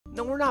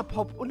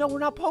no, we're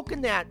not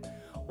poking that.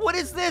 What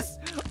is this?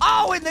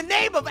 Oh, in the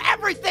name of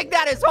everything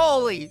that is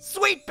holy!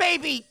 Sweet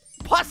baby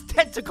pus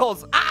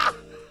tentacles! Ah!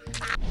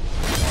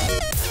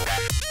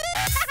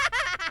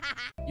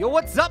 Yo,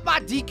 what's up, my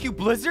DQ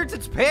Blizzards?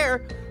 It's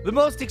Pear, the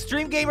most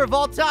extreme gamer of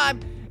all time,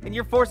 and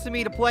you're forcing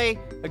me to play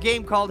a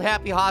game called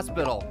Happy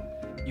Hospital.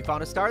 You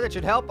found a star that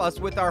should help us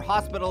with our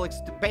hospital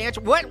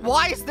expansion. What?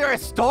 Why is there a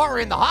star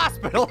in the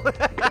hospital?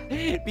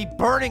 Be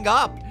burning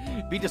up,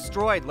 be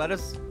destroyed. Let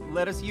us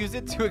use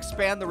it to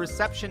expand the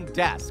reception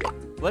desk.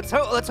 Let's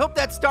hope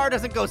that star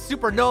doesn't go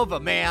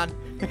supernova, man,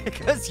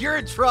 because you're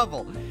in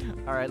trouble.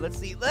 All right, let's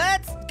see.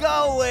 Let's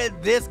go with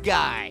this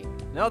guy.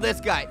 No,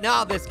 this guy.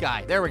 No, this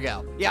guy. There we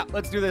go. Yeah,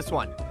 let's do this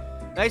one.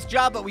 Nice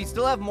job, but we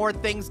still have more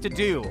things to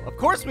do. Of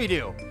course we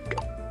do.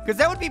 Because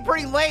that would be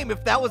pretty lame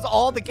if that was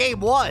all the game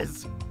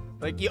was.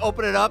 Like, you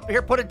open it up,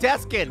 here, put a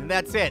desk in, and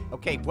that's it.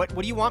 Okay, what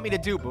do you want me to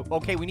do?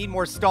 Okay, we need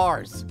more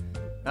stars.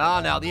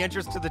 Oh, no, the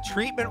entrance to the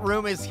treatment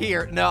room is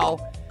here. No,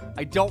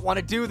 I don't want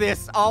to do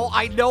this. Oh,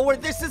 I know where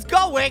this is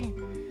going.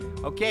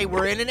 Okay,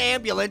 we're in an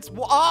ambulance.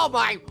 Oh,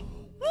 my,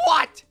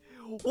 what?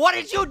 What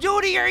did you do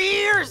to your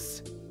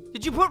ears?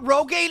 Did you put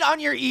Rogaine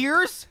on your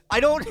ears?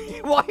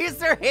 Why is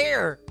there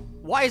hair?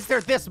 Why is there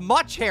this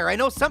much hair? I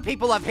know some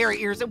people have hairy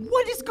ears, and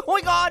what is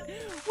going on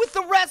with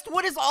the rest?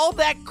 What is all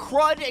that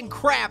crud and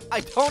crap?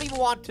 I don't even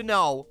want to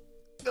know.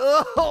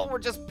 Oh, we're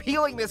just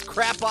peeling this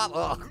crap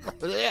off.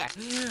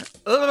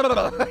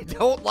 I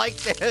don't like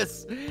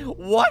this.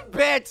 One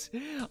bit.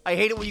 I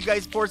hate it when you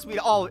guys force me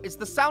to. Oh, is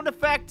the sound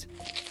effect?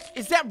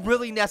 Is that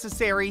really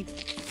necessary?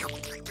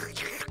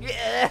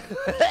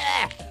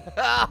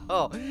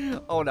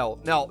 Oh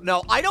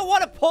no. I don't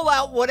want to pull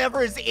out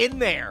whatever is in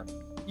there.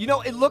 You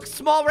know, it looks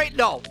small, right?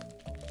 No.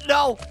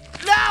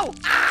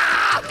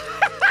 Ah!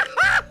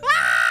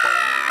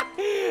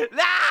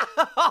 No!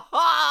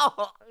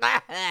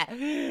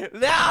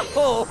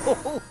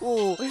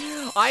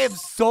 I am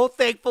so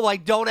thankful I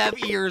don't have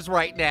ears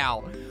right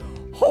now.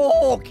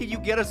 Oh, can you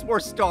get us more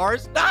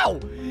stars? No!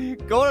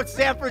 Go to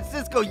San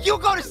Francisco. You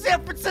go to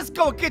San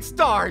Francisco and get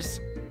stars.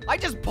 I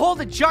just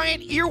pulled a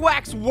giant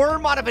earwax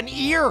worm out of an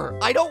ear.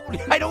 I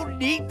don't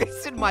need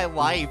this in my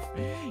life.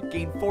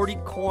 Gain 40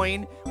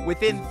 coin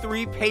within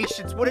 3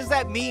 patients. What does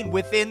that mean,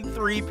 within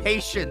 3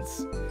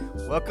 patients?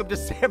 Welcome to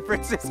San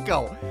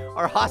Francisco.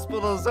 Our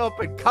hospital is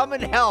open. Come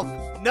and help.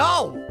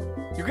 No!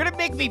 You're gonna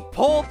make me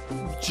pull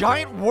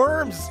giant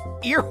worms,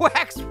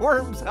 earwax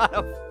worms out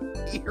of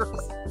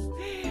ears.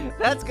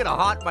 That's gonna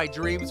haunt my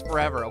dreams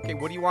forever. Okay,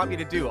 what do you want me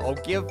to do? Oh,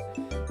 give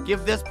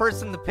this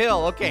person the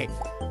pill. Okay.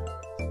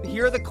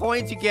 Here are the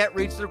coins you get.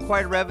 Reach the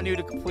required revenue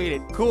to complete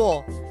it.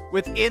 Cool.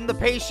 Within the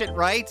patient,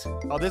 right?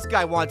 Oh, this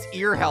guy wants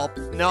ear help.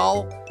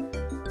 No.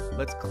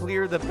 Let's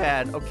clear the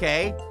bed.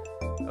 Okay.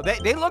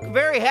 They look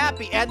very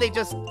happy, and they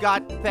just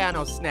got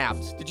Thanos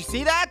snapped. Did you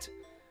see that?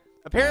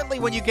 Apparently,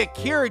 when you get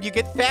cured, you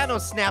get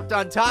Thanos snapped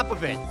on top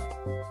of it.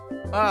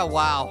 Oh,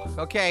 wow.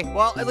 Okay.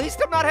 Well, at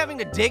least I'm not having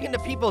to dig into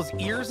people's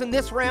ears in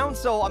this round,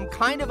 so I'm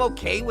kind of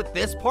okay with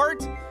this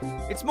part.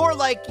 It's more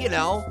like, you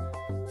know,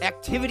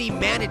 activity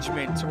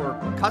management or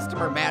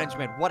customer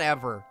management,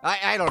 whatever.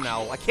 I don't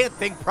know. I can't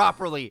think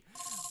properly.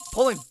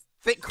 Pulling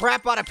thick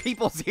crap out of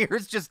people's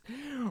ears just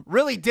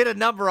really did a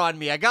number on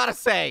me, I gotta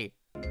say.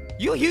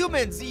 You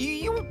humans,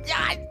 you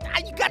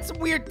got some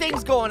weird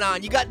things going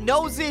on. You got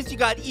noses, you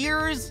got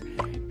ears,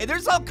 and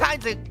there's all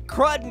kinds of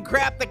crud and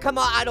crap that come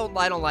out. I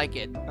don't like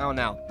it. Oh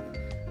no.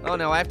 Oh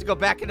no, I have to go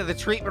back into the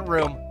treatment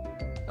room.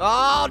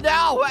 Oh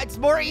no, it's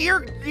more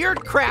ear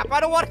crap.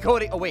 I don't want to go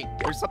in. Oh wait,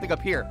 there's something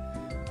up here.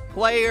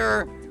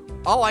 Player.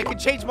 Oh, I can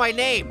change my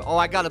name. Oh,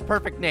 I got a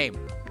perfect name.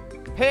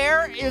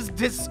 Pear is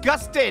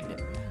disgusted.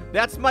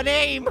 That's my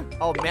name.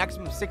 Oh,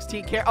 maximum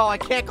 16 care. Oh, I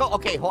can't go.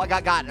 Okay, hold on,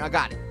 I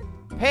got it.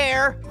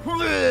 Pear.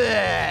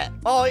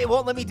 Oh, it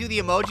won't let me do the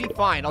emoji?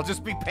 Fine, I'll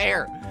just be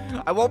Pear.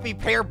 I won't be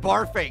Pear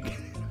barfing.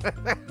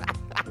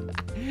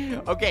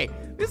 Okay,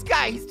 this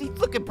guy, he's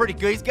looking pretty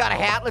good. He's got a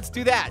hat. Let's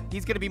do that.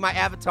 He's gonna be my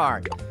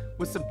avatar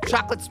with some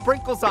chocolate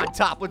sprinkles on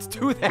top. Let's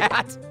do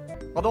that.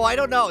 Although, I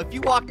don't know, if you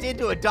walked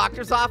into a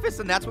doctor's office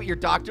and that's what your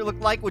doctor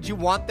looked like, would you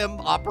want them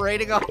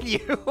operating on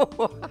you?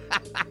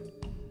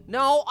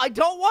 No, I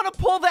don't want to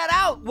pull that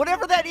out.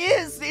 Whatever that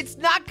is, it's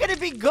not going to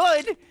be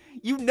good.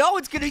 You know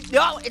it's going to,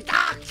 no,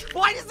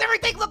 why does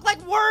everything look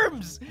like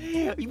worms?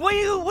 What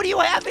do you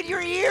have in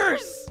your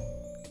ears?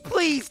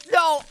 Please,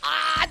 no,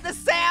 the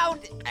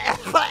sound.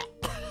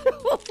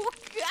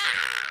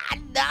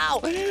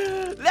 No.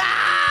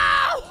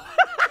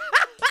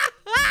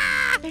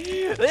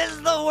 This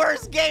is the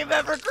worst game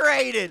ever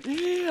created.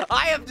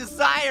 I have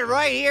decided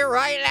right here,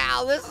 right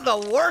now, this is the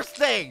worst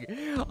thing.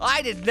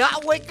 I did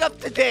not wake up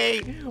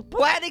today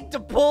planning to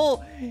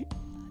pull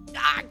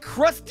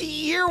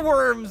crusty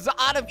earworms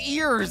out of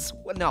ears.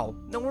 No,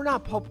 we're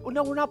not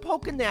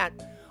poking that.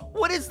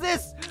 What is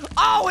this?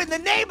 Oh, in the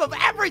name of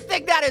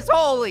everything that is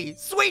holy,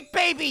 sweet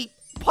baby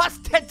pus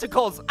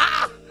tentacles.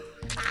 Ow.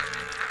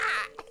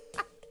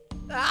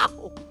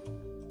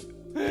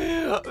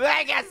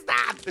 Make it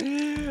stop!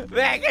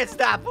 Make it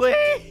stop,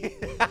 please!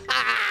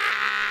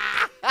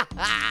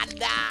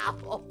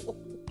 No.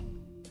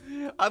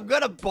 I'm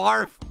gonna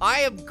barf.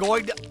 I am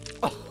going to...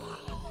 Oh,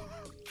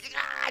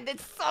 God,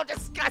 it's so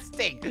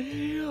disgusting.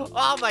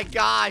 Oh, my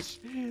gosh.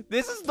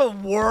 This is the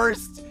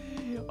worst.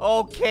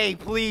 Okay,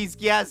 please,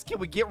 yes. Can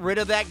we get rid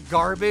of that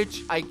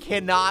garbage? I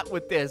cannot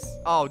with this.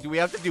 Oh, do we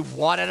have to do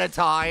one at a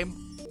time?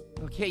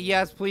 Okay,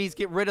 yes, please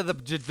get rid of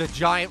the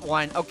giant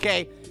one.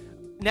 Okay,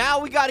 now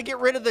we got to get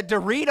rid of the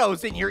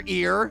Doritos in your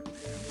ear.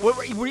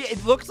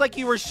 It looks like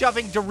you were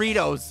shoving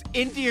Doritos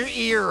into your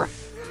ear.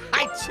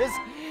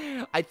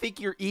 I think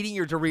you're eating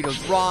your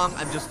Doritos wrong.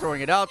 I'm just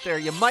throwing it out there.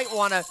 You might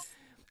want to...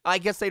 I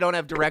guess they don't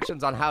have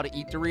directions on how to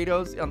eat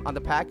Doritos on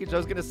the package. I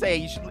was going to say,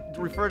 you should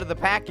refer to the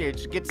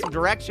package, get some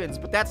directions,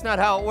 but that's not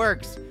how it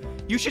works.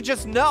 You should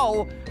just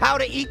know how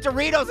to eat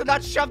Doritos and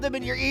not shove them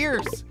in your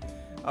ears.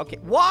 Okay,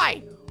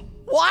 why?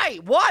 Why?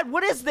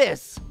 What is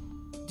this?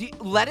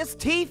 Lettuce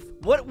teeth?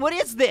 What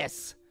is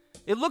this?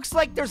 It looks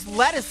like there's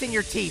lettuce in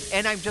your teeth,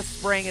 and I'm just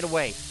spraying it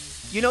away.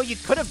 You know, you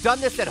could have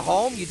done this at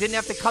home. You didn't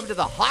have to come to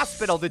the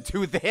hospital to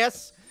do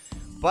this.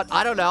 But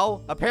I don't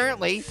know.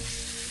 Apparently...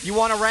 you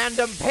want a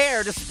random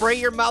Pear to spray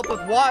your mouth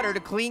with water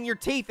to clean your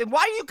teeth. And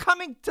why are you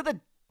coming to the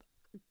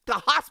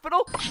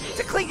hospital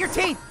to clean your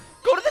teeth?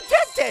 Go to the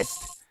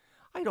dentist.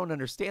 I don't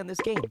understand this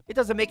game. It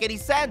doesn't make any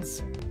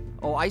sense.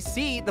 Oh, I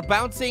see the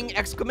bouncing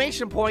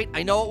exclamation point.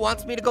 I know it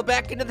wants me to go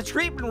back into the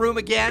treatment room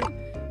again.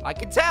 I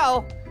can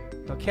tell.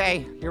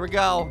 Okay, here we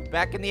go.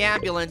 Back in the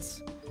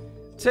ambulance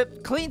to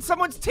clean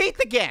someone's teeth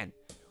again.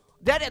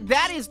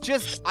 That is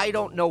just, I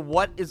don't know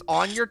what is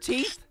on your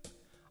teeth.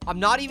 I'm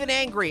not even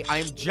angry.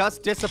 I'm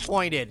just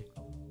disappointed.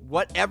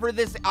 Whatever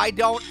this, I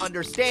don't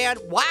understand.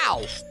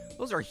 Wow,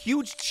 those are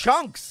huge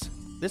chunks.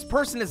 This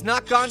person has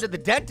not gone to the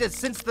dentist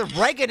since the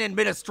Reagan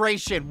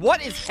administration.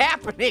 What is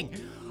happening?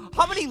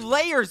 How many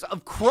layers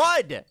of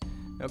crud?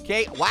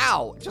 Okay,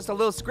 wow, just a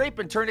little scrape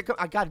and turn it.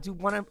 I gotta do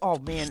one, oh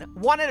man,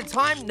 one at a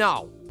time?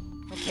 No.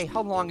 Okay,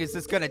 how long is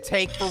this gonna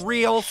take for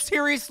real?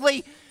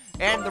 Seriously?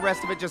 And the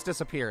rest of it just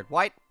disappeared.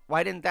 Why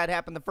didn't that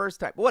happen the first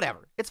time?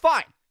 Whatever, it's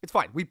fine, it's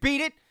fine. We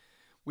beat it.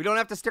 We don't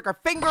have to stick our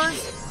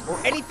fingers or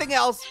anything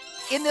else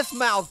in this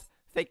mouth.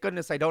 Thank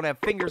goodness I don't have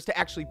fingers to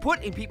actually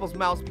put in people's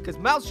mouths, because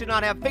mouths should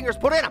not have fingers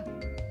put in them.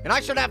 And I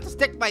shouldn't have to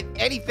stick my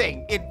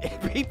anything in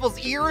people's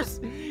ears,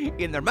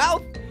 in their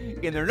mouth,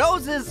 in their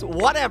noses,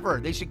 whatever.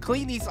 They should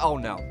clean these. Oh,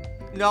 no.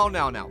 No,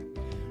 no, no.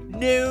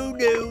 No,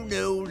 no,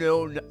 no,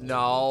 no,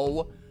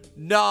 no.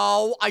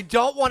 No, I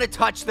don't want to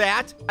touch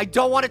that. I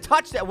don't want to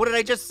touch that. What did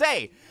I just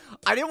say?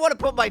 I didn't want to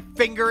put my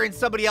finger in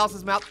somebody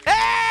else's mouth.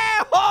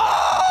 Hey!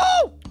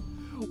 Oh!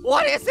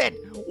 What is it?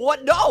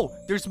 What? No,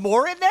 there's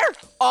more in there?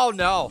 Oh,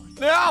 no.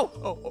 No.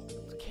 Oh,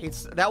 okay,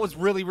 that was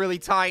really, really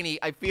tiny.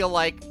 I feel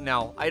like,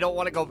 no, I don't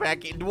want to go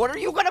back in. What are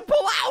you going to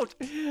pull out?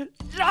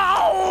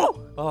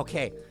 No.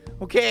 Okay.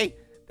 Okay.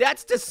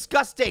 That's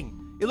disgusting.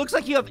 It looks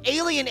like you have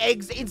alien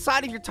eggs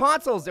inside of your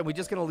tonsils. And we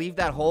just going to leave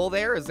that hole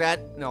there? Is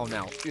that? No,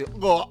 no.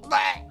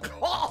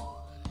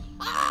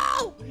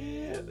 Oh,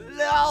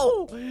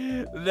 no.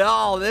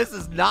 No, this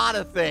is not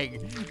a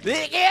thing.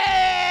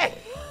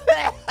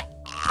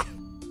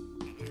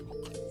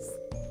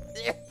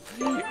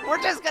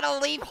 We're just gonna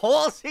leave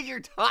holes in your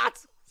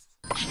tonsils.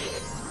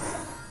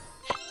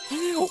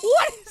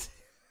 What is...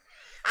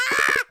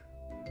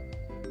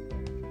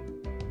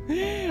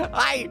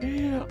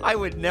 I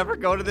would never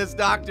go to this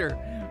doctor.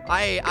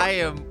 I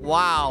am,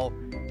 wow.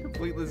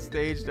 Completely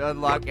staged to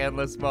unlock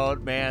endless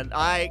mode, man.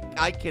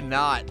 I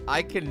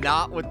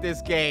cannot with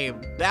this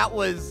game. That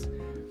was...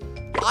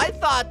 I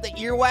thought the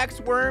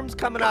earwax worms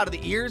coming out of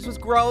the ears was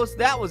gross.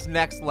 That was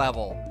next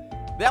level.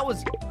 That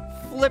was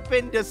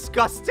flippin'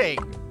 disgusting.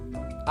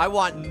 I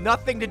want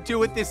nothing to do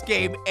with this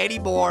game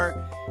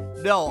anymore.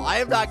 No, I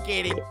am not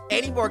gaining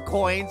any more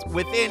coins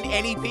within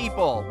any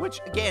people. Which,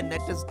 again,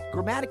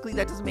 grammatically,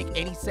 that doesn't make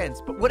any sense.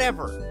 But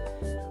whatever.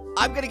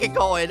 I'm gonna get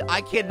going.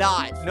 I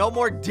cannot. No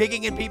more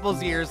digging in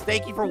people's ears.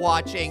 Thank you for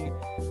watching.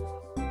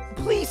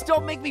 Please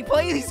don't make me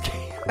play these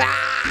games.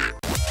 Ah!